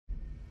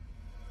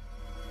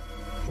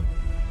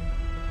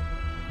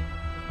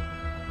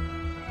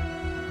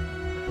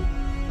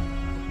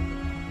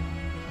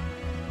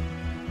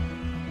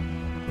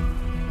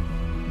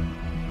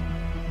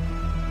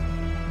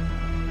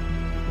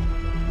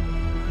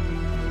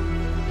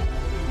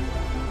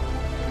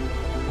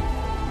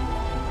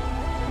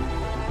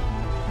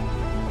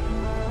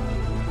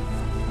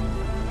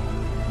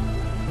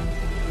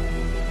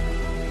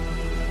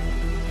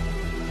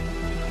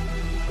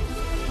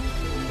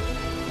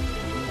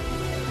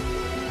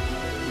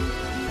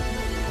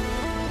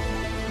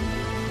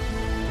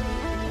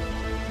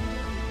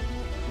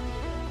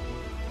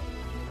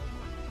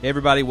Hey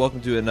everybody,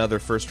 welcome to another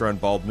First Run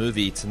Bald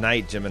movie.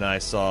 Tonight, Jim and I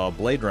saw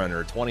Blade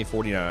Runner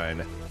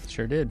 2049.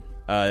 Sure did.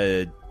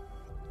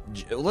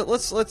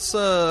 Let's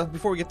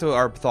before we get to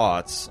our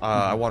thoughts,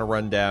 I want to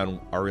run down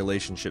our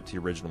relationship to the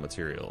original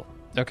material.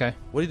 Okay.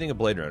 What do you think of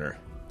Blade Runner?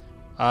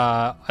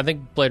 I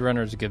think Blade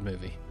Runner is a good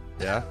movie.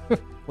 Yeah?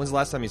 When's the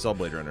last time you saw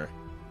Blade Runner?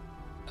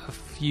 A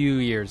few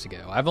years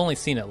ago. I've only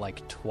seen it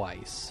like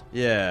twice.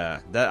 Yeah,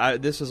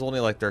 this is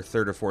only like their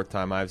third or fourth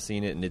time I've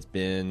seen it, and it's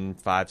been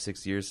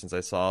 5-6 years since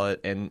I saw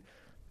it. And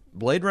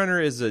Blade Runner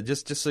is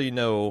just so you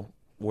know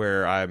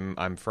where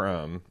I'm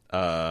from.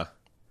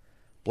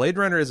 Blade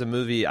Runner is a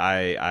movie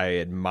I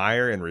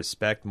admire and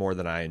respect more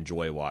than I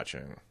enjoy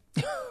watching.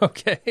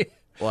 Okay.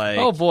 Like,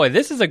 oh boy,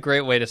 this is a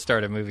great way to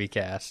start a movie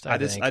cast. I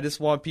just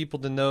want people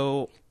to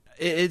know.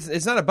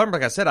 It's not a bummer.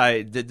 Like I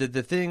said,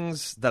 the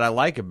things that I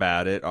like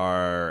about it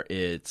are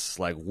its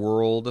like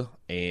world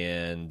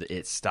and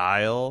its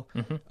style.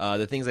 Mm-hmm.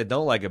 The things I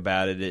don't like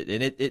about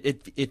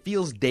it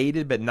feels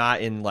dated, but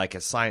not in like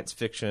a science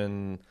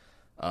fiction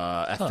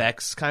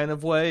effects kind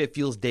of way. It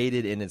feels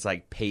dated in its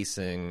like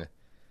pacing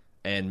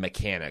and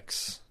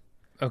mechanics.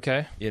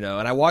 Okay. You know,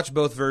 and I watched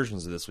both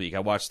versions of this week.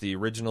 I watched the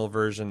original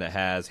version that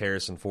has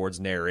Harrison Ford's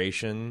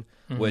narration,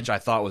 which I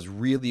thought was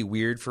really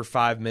weird for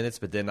 5 minutes,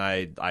 but then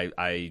I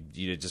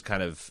just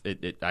kind of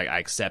I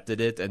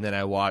accepted it, and then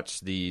I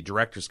watched the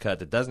director's cut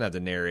that doesn't have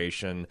the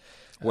narration,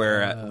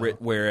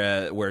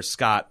 where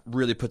Scott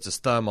really puts his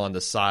thumb on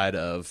the side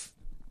of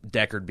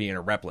Deckard being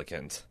a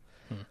replicant.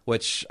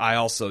 Which I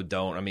also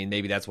don't. I mean,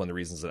 maybe that's one of the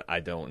reasons that I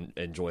don't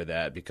enjoy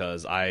that,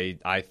 because I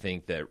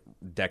think that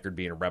Deckard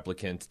being a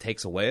replicant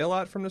takes away a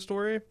lot from the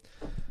story.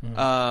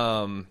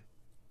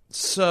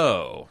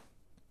 So,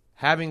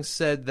 having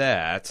said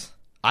that,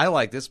 I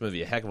like this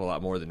movie a heck of a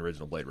lot more than the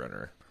original Blade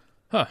Runner.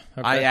 Huh.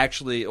 Okay. I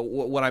actually,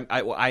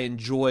 I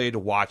enjoyed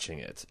watching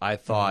it. I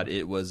thought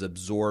it was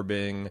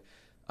absorbing.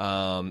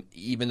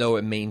 Even though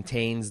it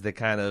maintains the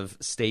kind of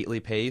stately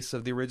pace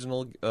of the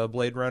original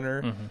Blade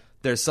Runner,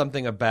 there's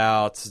something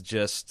about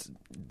just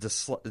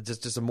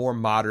a more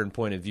modern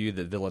point of view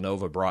that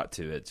Villeneuve brought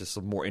to it. Just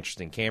some more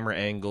interesting camera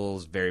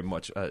angles, very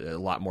much a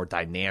lot more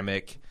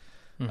dynamic.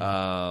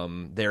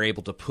 They're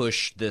able to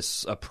push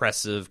this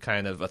oppressive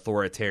kind of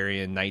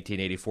authoritarian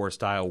 1984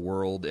 style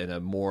world in a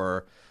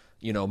more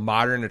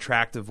modern,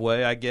 attractive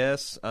way, I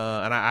guess.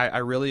 And I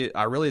really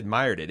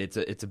admired it.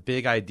 It's a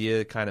big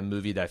idea kind of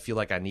movie that I feel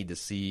like I need to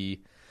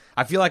see.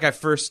 I feel like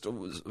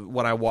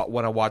when I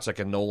watch like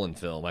a Nolan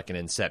film, like an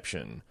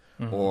Inception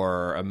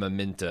or a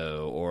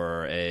Memento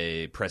or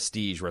a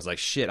Prestige, where it's like,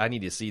 shit, I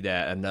need to see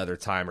that another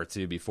time or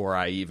two before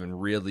I even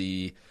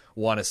really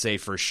want to say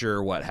for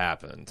sure what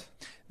happened.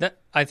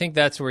 I think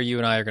that's where you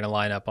and I are going to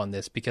line up on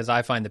this, because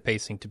I find the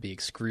pacing to be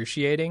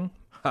excruciating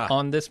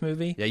on this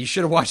movie. Yeah, you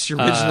should have watched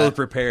the original to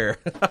prepare.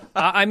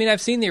 I mean, I've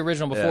seen the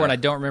original before, and I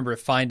don't remember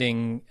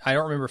finding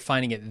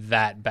it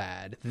that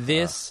bad.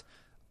 This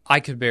I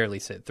could barely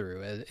sit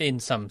through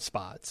in some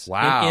spots.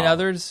 Wow. In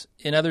others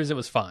it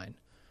was fine.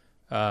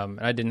 And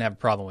I didn't have a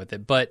problem with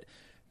it. But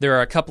there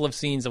are a couple of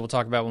scenes that we'll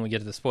talk about when we get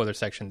to the spoiler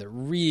section that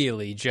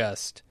really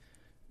just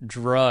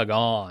drug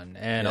on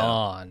and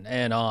on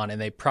and on, and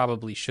they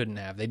probably shouldn't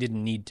have. They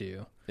didn't need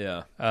to.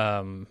 Yeah.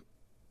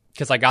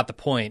 Because I got the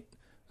point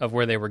of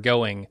where they were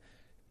going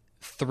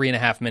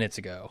 3.5 minutes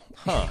ago.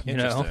 Huh.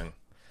 Interesting.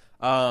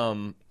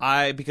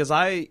 Because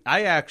I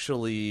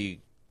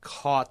actually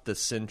caught the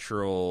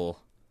central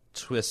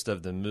twist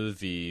of the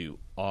movie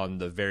on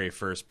the very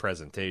first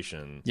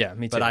presentation. Yeah,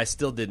 me too. But I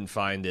still didn't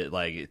find it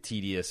like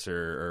tedious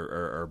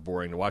or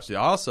boring to watch.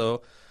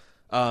 Also,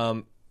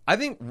 I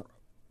think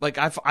like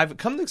I've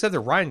come to accept that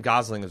Ryan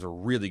Gosling is a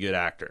really good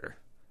actor.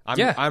 I'm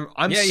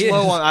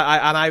slow on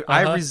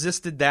I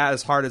resisted that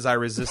as hard as I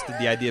resisted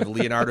the idea of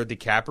Leonardo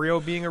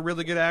DiCaprio being a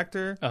really good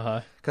actor,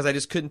 because I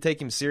just couldn't take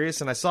him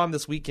serious. And I saw him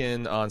this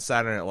weekend on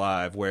Saturday Night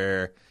Live,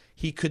 where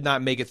he could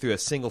not make it through a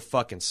single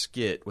fucking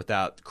skit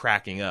without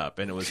cracking up,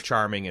 and it was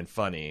charming and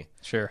funny.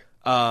 Sure.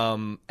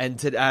 And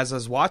as I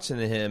was watching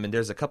him, and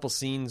there's a couple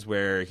scenes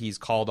where he's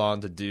called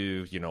on to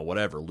do,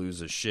 whatever, lose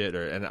his shit,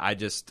 and I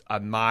just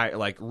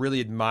really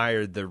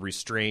admired the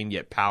restrained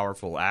yet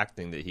powerful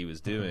acting that he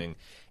was doing.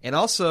 And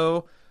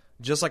also,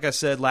 just like I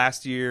said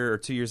last year or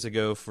 2 years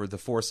ago for The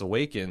Force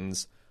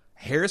Awakens,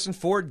 Harrison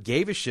Ford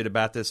gave a shit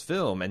about this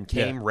film and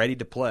came ready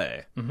to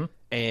play.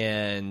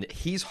 And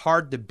he's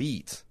hard to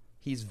beat.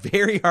 He's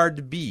very hard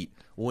to beat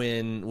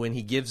when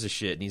he gives a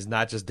shit, and he's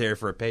not just there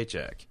for a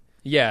paycheck.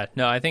 Yeah,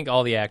 no, I think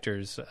all the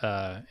actors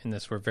in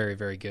this were very,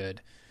 very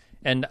good.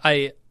 And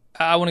I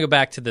want to go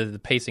back to the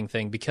pacing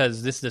thing,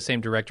 because this is the same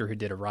director who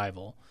did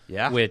Arrival,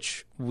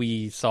 which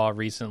we saw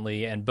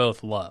recently and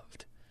both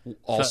loved.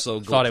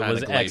 Also thought it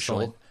was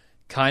excellent.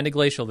 Kind of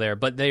glacial there,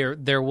 but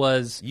there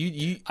was...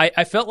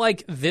 I felt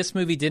like this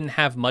movie didn't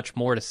have much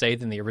more to say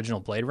than the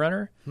original Blade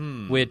Runner,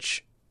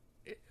 which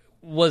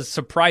was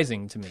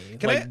surprising to me,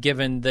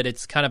 given that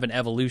it's kind of an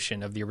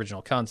evolution of the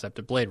original concept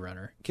of Blade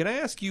Runner. Can I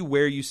ask you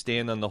where you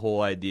stand on the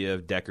whole idea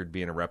of Deckard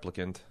being a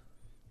replicant?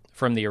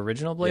 From the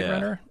original Blade Yeah.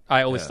 Runner?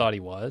 I always Yeah. thought he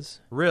was.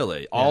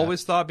 Really?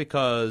 Always thought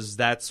because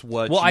that's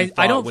what Well, you I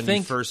thought don't when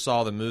think- you first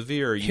saw the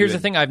movie? Or Here's you the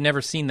thing, I've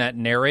never seen that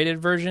narrated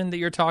version that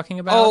you're talking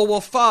about. Oh, well,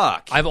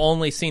 fuck. I've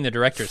only seen the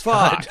director's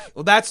Fuck. cut.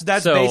 Well, that's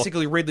So-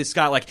 basically Ridley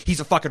Scott. Like, he's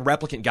a fucking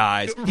replicant,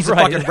 guys. He's Right.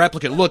 a fucking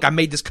replicant. Look, I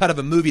made this cut of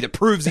a movie that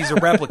proves he's a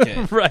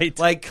replicant. Right.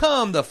 Like,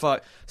 come the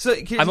fuck. So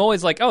I'm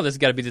always like, oh, this has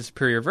got to be the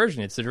superior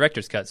version. It's the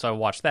director's cut, so I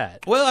watch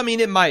that. well, I mean,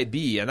 it might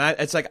be, and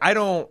it's like I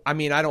don't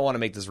want to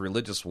make this a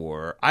religious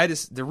war.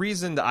 The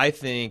reason that I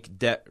think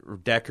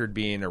Deckard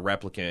being a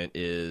replicant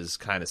is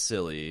kind of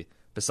silly.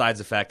 Besides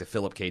the fact that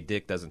Philip K.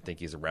 Dick doesn't think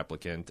he's a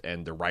replicant,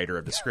 and the writer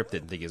of the script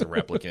didn't think he's a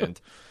replicant,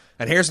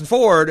 and Harrison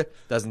Ford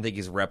doesn't think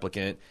he's a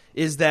replicant,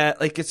 is that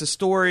like it's a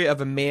story of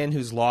a man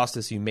who's lost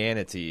his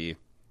humanity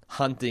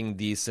hunting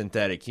these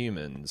synthetic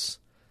humans,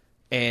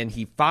 and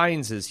he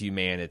finds his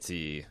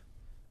humanity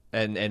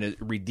and it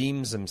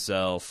redeems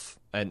himself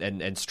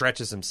and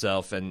stretches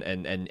himself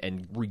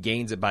and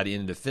regains it by the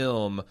end of the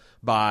film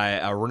by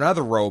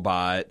another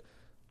robot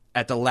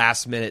at the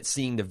last minute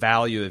seeing the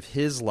value of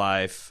his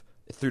life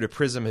through the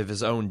prism of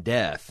his own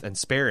death and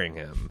sparing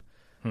him.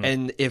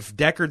 And if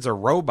Deckard's a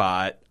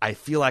robot, I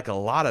feel like a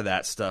lot of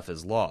that stuff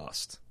is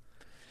lost.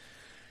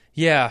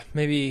 Yeah,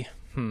 maybe.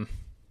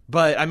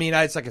 But I mean,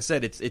 it's like I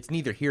said, it's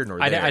neither here nor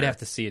there. I'd have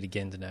to see it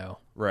again to know.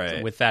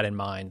 Right. With that in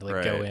mind,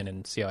 like go Right. in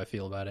and see how I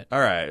feel about it. All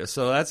right,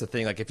 so that's the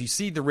thing. Like, if you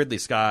see the Ridley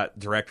Scott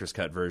director's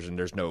cut version,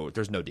 there's no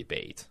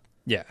debate.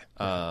 Yeah.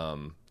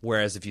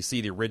 Whereas if you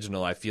see the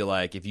original, I feel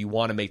like if you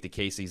want to make the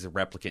case he's a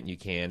replicant, you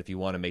can. If you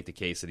want to make the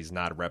case that he's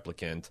not a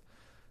replicant,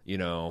 you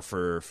know,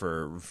 for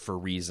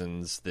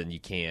reasons, then you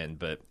can.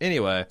 But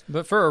anyway,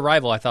 But for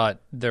Arrival, I thought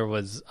there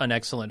was an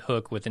excellent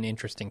hook with an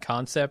interesting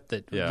concept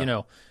that, Yeah. you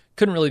know,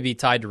 couldn't really be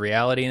tied to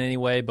reality in any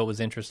way, but was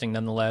interesting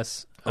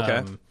nonetheless.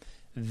 Okay.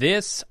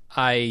 This,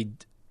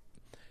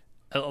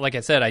 like I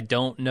said, I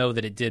don't know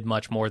that it did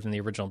much more than the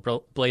original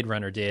Blade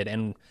Runner did.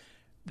 And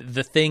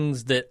the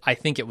things that I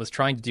think it was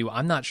trying to do,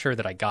 I'm not sure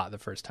that I got the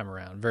first time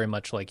around. Very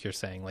much like you're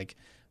saying, like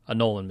a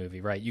Nolan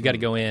movie, right? You got to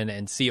go in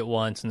and see it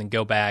once and then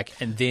go back,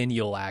 and then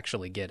you'll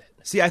actually get it.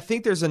 see, I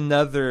think there's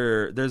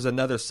another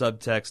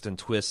subtext and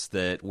twist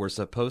that we're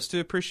supposed to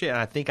appreciate, and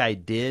I think I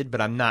did,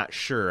 but I'm not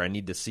sure. I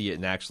need to see it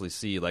and actually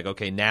see, like,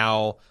 okay,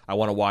 now I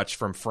want to watch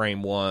from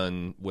frame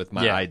one with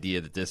my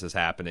idea that this is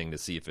happening to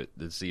see if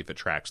it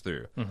tracks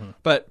through.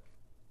 But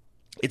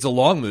it's a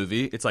long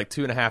movie. It's like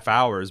 2.5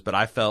 hours, but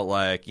I felt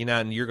like, you know,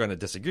 and you're going to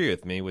disagree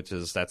with me,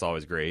 that's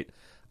always great.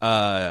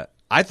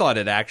 I thought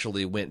it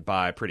actually went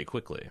by pretty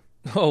quickly.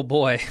 Oh,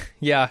 boy.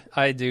 Yeah,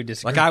 I do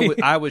disagree.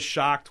 Like I was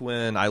shocked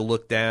when I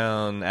looked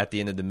down at the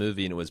end of the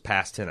movie and it was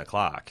past 10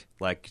 o'clock.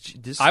 Like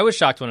this. I was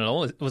shocked when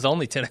it was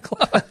only 10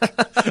 o'clock.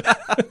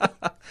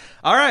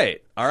 All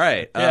right.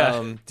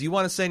 Yeah. Do you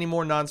want to say any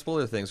more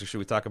non-spoiler things, or should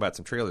we talk about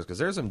some trailers? Because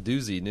there's some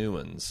doozy new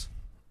ones.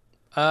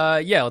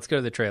 Yeah, let's go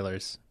to the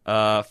trailers.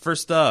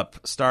 First up,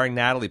 starring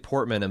Natalie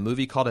Portman, a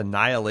movie called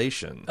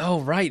Annihilation. Oh,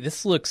 right.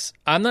 This looks...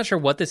 I'm not sure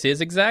what this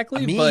is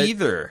exactly. Me but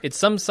either. It's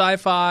some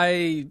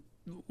sci-fi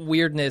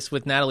weirdness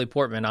with Natalie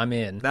Portman. I'm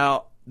in.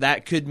 Now,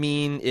 that could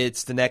mean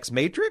it's the next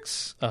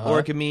Matrix, or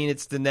it could mean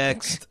it's the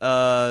next...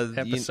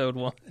 Episode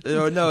 1.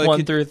 No, it 1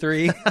 could, through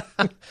 3.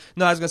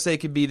 No, I was going to say it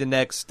could be the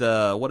next,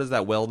 what is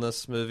that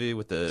wellness movie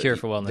with the... Cure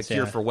for Wellness, The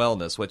Cure yeah. for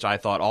Wellness, which I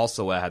thought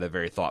also had a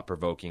very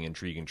thought-provoking,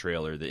 intriguing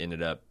trailer that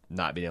ended up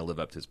not being able to live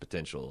up to its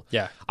potential.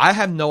 Yeah. I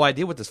have no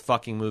idea what this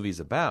fucking movie's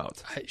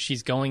about.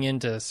 She's going in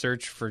to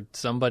search for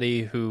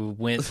somebody who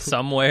went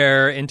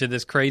somewhere into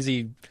this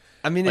crazy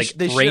I mean, like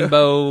they show-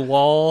 rainbow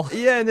wall.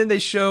 Yeah, and then they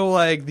show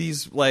like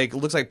these like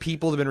looks like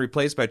people have been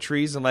replaced by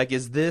trees. I'm like,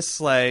 is this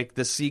like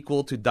the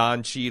sequel to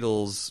Don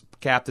Cheadle's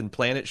Captain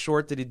Planet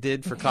short that he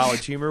did for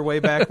College Humor way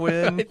back I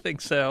when? think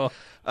so.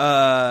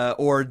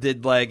 Or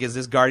is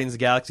this Guardians of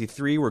the Galaxy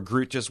 3 where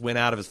Groot just went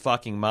out of his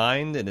fucking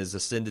mind and is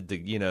ascended to,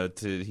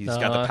 he's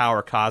got the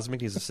power cosmic,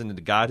 he's ascended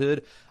to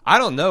godhood? I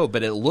don't know,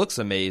 but it looks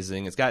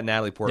amazing. It's got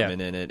Natalie Portman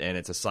in it, and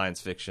it's a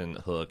science fiction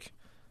hook.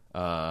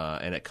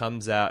 And it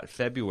comes out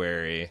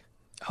February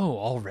Oh,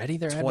 already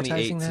they're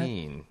advertising that?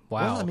 2018.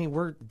 Wow. Well, I mean,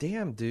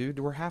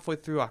 we're halfway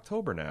through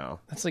October now.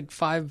 That's like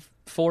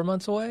 4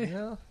 months away.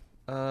 Yeah.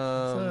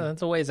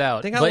 That's a ways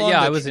out. Think how But long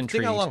yeah, the- I was Think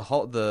intrigued. how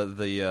long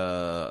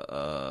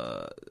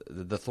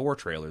the Thor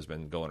trailer's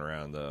been going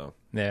around though.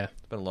 Yeah,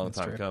 It's been a long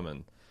time true.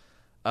 coming.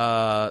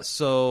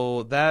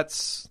 So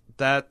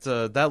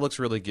that looks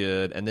really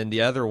good. And then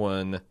the other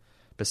one,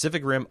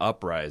 Pacific Rim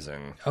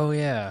Uprising. Oh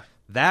yeah.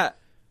 That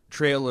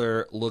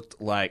trailer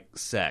looked like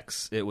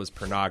sex. It was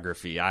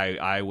pornography.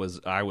 I was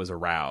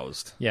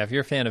aroused, Yeah, if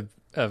you're a fan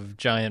of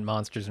giant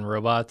monsters and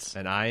robots,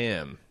 and I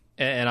am.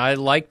 and I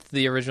liked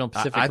the original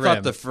Pacific I Rim.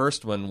 thought the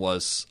first one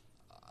was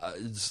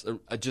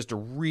just a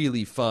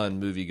really fun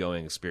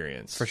movie-going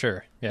experience. For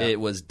sure. Yeah. It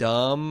was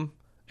dumb,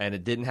 and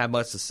it didn't have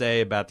much to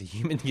say about the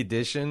human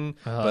condition,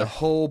 but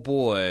oh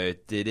boy,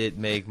 did it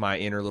make my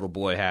inner little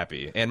boy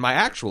happy. And my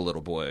actual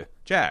little boy,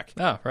 Jack,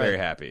 Oh, right. very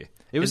happy.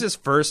 It was his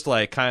first,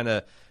 like, kind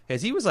of...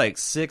 Because he was like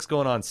 6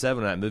 going on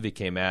 7 when that movie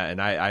came out, and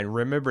I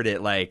remembered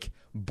it like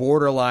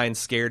borderline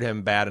scared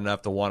him bad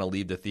enough to want to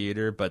leave the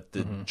theater, but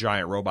the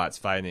giant robots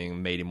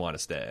fighting made him want to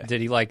stay. Did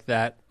he like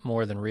that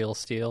more than Real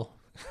Steel?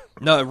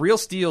 No, Real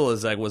Steel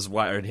was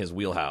in his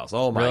wheelhouse.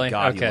 Oh my Really?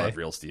 God, Okay. he loved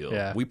Real Steel.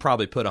 Yeah. We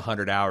probably put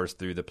 100 hours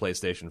through the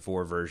PlayStation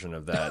 4 version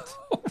of that.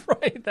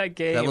 Right, that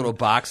game. That little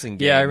boxing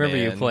game. Yeah, I remember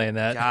you man. playing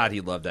that. God,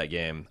 he loved that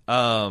game.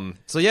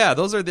 So yeah,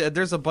 those are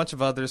there's a bunch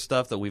of other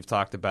stuff that we've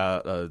talked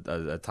about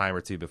a time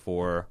or two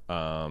before.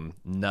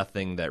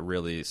 Nothing that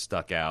really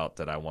stuck out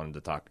that I wanted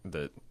to talk.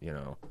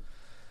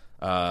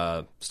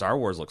 Star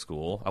Wars looks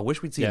cool. I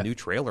wish we'd see a new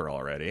trailer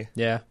already.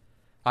 Yeah.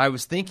 I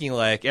was thinking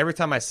like every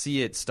time I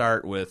see it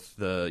start with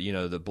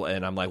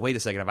and I'm like, wait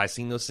a second, have I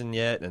seen this in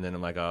yet? And then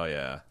I'm like, oh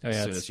yeah.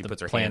 As soon as she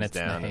puts her hands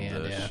down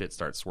and the shit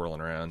starts swirling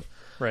around.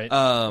 Right.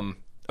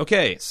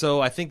 Okay,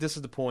 so I think this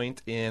is the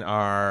point in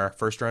our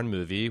first run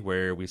movie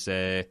where we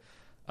say,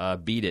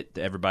 beat it,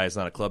 everybody's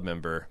not a club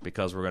member,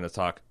 because we're going to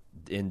talk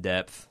in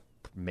depth,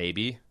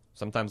 maybe.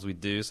 Sometimes we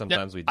do,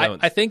 sometimes we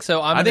don't. I think so.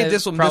 I think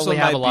this one probably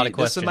have might a lot be, of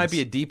questions. This might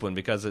be a deep one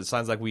because it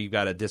sounds like we've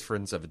got a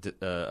difference of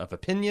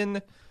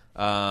opinion.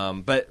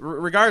 But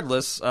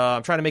regardless,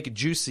 I'm trying to make it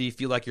juicy,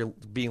 feel like you're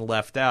being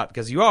left out,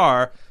 because you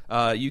are.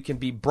 You can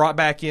be brought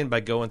back in by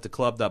going to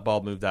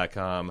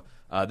club.baldmove.com.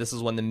 This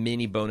is one of the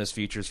mini bonus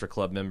features for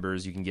club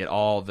members. You can get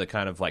all the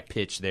kind of like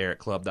pitch there at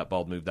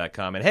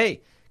club.baldmove.com. And hey,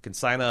 you can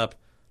sign up,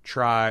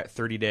 try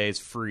 30 days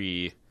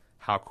free.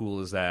 How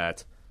cool is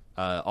that?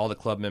 All the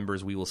club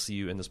members, we will see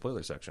you in the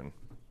spoiler section.